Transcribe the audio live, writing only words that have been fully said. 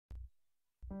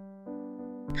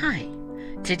Hi,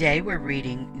 today we're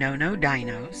reading No No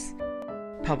Dinos,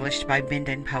 published by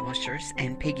Bendon Publishers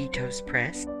and Piggy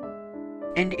Press,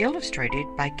 and illustrated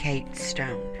by Kate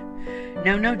Stone.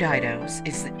 No No Dinos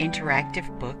is an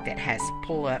interactive book that has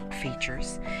pull-up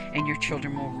features, and your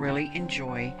children will really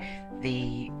enjoy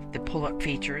the pull-up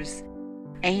features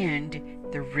and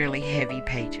the really heavy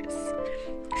pages.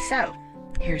 So,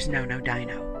 here's No No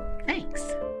Dino. Thanks.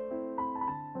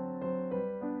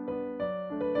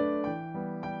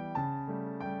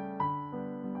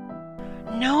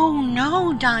 No,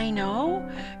 no, Dino,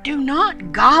 do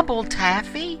not gobble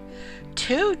taffy.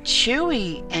 Too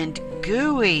chewy and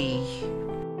gooey.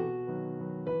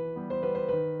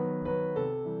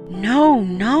 No,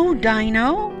 no,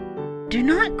 Dino, do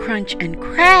not crunch and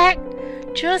crack.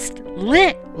 Just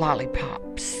lick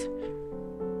lollipops.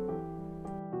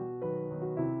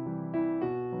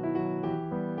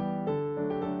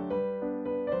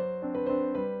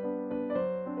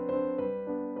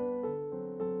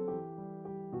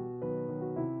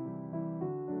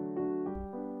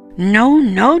 No,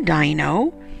 no,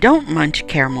 Dino, don't munch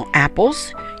caramel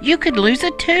apples. You could lose a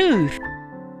tooth.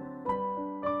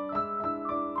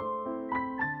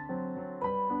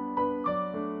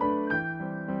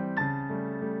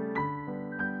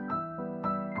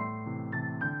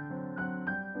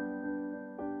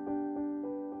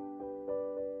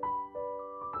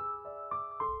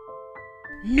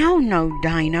 No, no,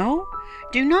 Dino,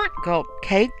 do not gulp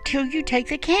cake till you take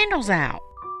the candles out.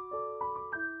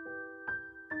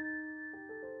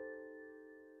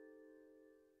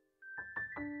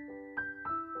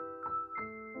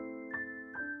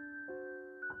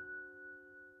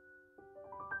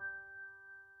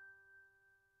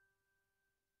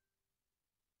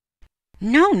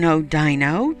 No, no,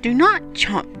 Dino, do not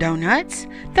chomp donuts.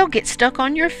 They'll get stuck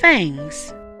on your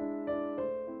fangs.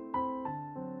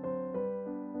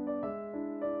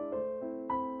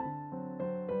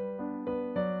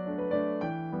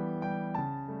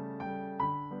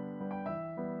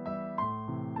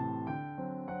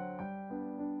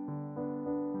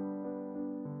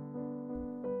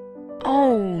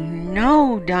 Oh,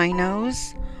 no,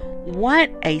 Dinos. What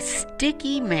a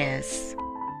sticky mess.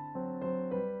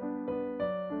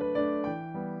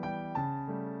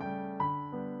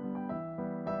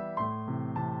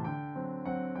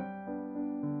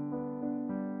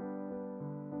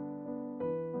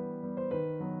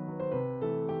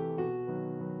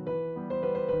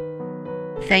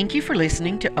 Thank you for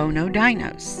listening to Oh No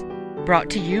Dinos, brought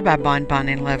to you by BonBon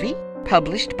and Lovey,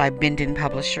 published by Bendon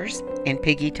Publishers and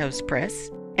Piggy Press,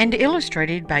 and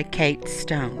illustrated by Kate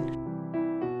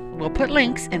Stone. We'll put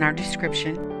links in our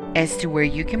description as to where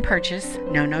you can purchase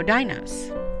No No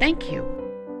Dinos. Thank you.